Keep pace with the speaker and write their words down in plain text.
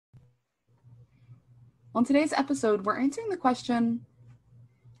On today's episode, we're answering the question,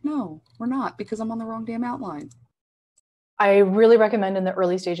 no, we're not, because I'm on the wrong damn outline. I really recommend in the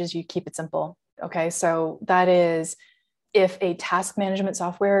early stages you keep it simple. Okay, so that is if a task management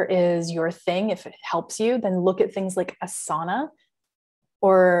software is your thing, if it helps you, then look at things like Asana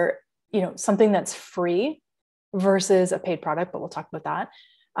or something that's free versus a paid product, but we'll talk about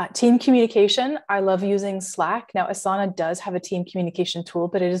that. Team communication, I love using Slack. Now, Asana does have a team communication tool,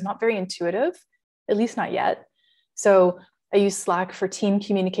 but it is not very intuitive, at least not yet. So I use Slack for team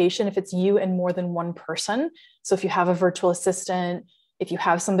communication if it's you and more than one person. So if you have a virtual assistant, if you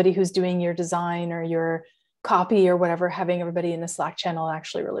have somebody who's doing your design or your copy or whatever, having everybody in the Slack channel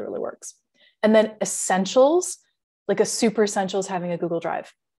actually really, really works. And then essentials, like a super essential is having a Google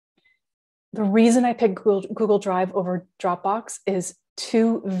Drive. The reason I picked Google Drive over Dropbox is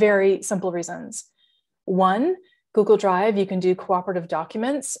two very simple reasons. One, Google Drive, you can do cooperative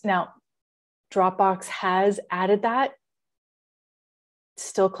documents. Now, Dropbox has added that.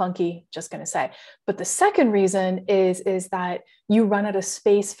 Still clunky, just going to say. But the second reason is that you run out of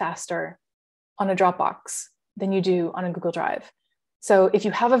space faster on a Dropbox than you do on a Google Drive. So if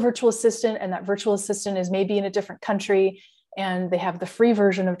you have a virtual assistant and that virtual assistant is maybe in a different country and they have the free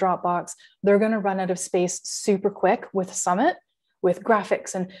version of Dropbox, they're going to run out of space super quick with Summit, with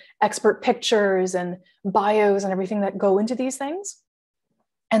graphics and expert pictures and bios and everything that go into these things.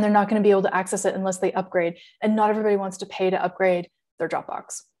 And they're not going to be able to access it unless they upgrade. And not everybody wants to pay to upgrade their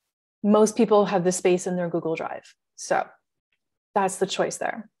Dropbox. Most people have the space in their Google Drive. So that's the choice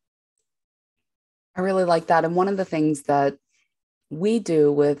there. I really like that. And one of the things that we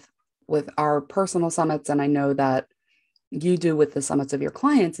do with our personal summits, and I know that you do with the summits of your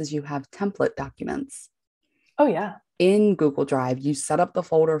clients, is you have template documents. Oh, yeah. In Google Drive, you set up the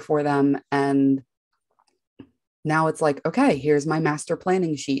folder for them. And now it's like, okay, here's my master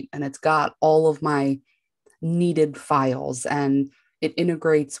planning sheet. And it's got all of my needed files and it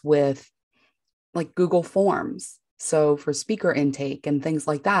integrates with like Google Forms. So for speaker intake and things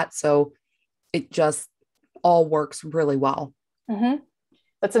like that. So it just all works really well. Mm-hmm.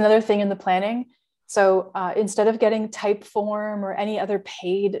 That's another thing in the planning. So instead of getting Typeform or any other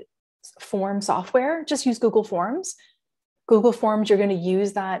paid form software, just use Google Forms. Google Forms, you're going to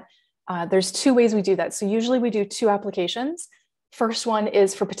use that. There's two ways we do that. So usually we do two applications. First one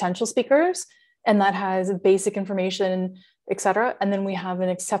is for potential speakers, and that has basic information, et cetera. And then we have an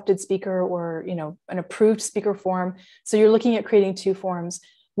accepted speaker or, an approved speaker form. So you're looking at creating two forms.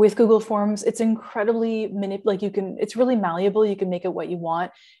 With Google Forms, it's incredibly it's really malleable. You can make it what you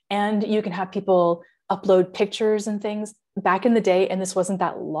want, and you can have people upload pictures and things. Back in the day, and this wasn't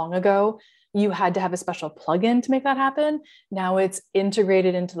that long ago, you had to have a special plugin to make that happen. Now it's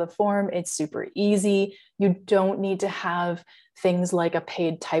integrated into the form. It's super easy. You don't need to have things like a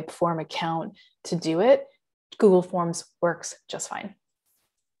paid Typeform account to do it. Google Forms works just fine.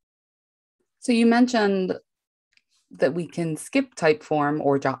 So you mentioned that we can skip Typeform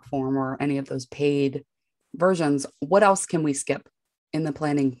or Jotform or any of those paid versions. What else can we skip in the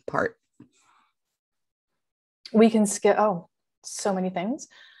planning part? We can skip, so many things.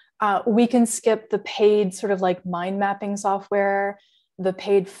 We can skip the paid sort of like mind mapping software, the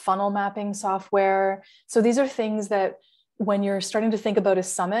paid funnel mapping software. So these are things that when you're starting to think about a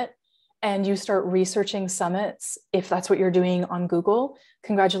summit and you start researching summits, if that's what you're doing on Google,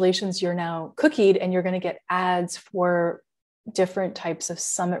 congratulations, you're now cookied and you're going to get ads for different types of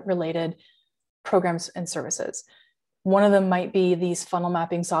summit related programs and services. One of them might be these funnel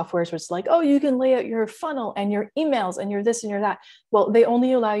mapping softwares, which is like, oh, you can lay out your funnel and your emails and your this and your that. Well, they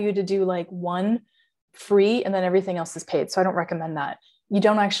only allow you to do like one free and then everything else is paid. So I don't recommend that. You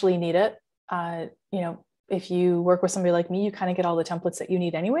don't actually need it. If you work with somebody like me, you kind of get all the templates that you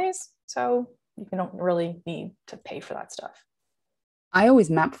need anyways. So you don't really need to pay for that stuff. I always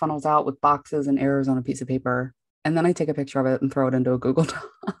map funnels out with boxes and arrows on a piece of paper. And then I take a picture of it and throw it into a Google Doc.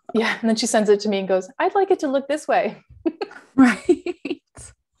 Yeah. And then she sends it to me and goes, I'd like it to look this way. Right.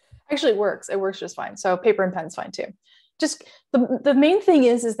 Actually, it works. It works just fine. So paper and pen is fine too. Just the main thing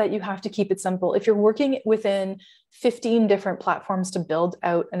is that you have to keep it simple. If you're working within 15 different platforms to build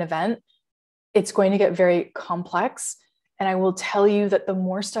out an event, it's going to get very complex. And I will tell you that the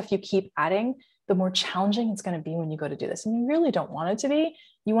more stuff you keep adding, the more challenging it's going to be when you go to do this. And you really don't want it to be.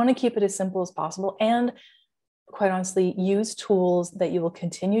 You want to keep it as simple as possible. And quite honestly, use tools that you will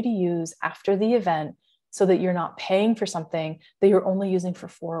continue to use after the event so that you're not paying for something that you're only using for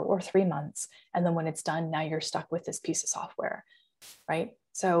 4 or 3 months. And then when it's done, now you're stuck with this piece of software, right?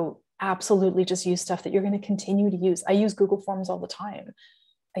 So absolutely just use stuff that you're going to continue to use. I use Google Forms all the time.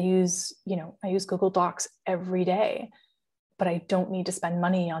 I use Google Docs every day. but I don't need to spend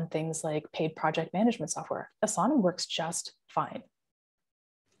money on things like paid project management software. Asana works just fine.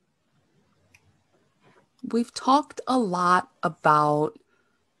 We've talked a lot about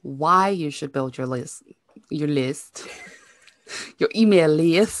why you should build your list, your email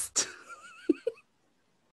list.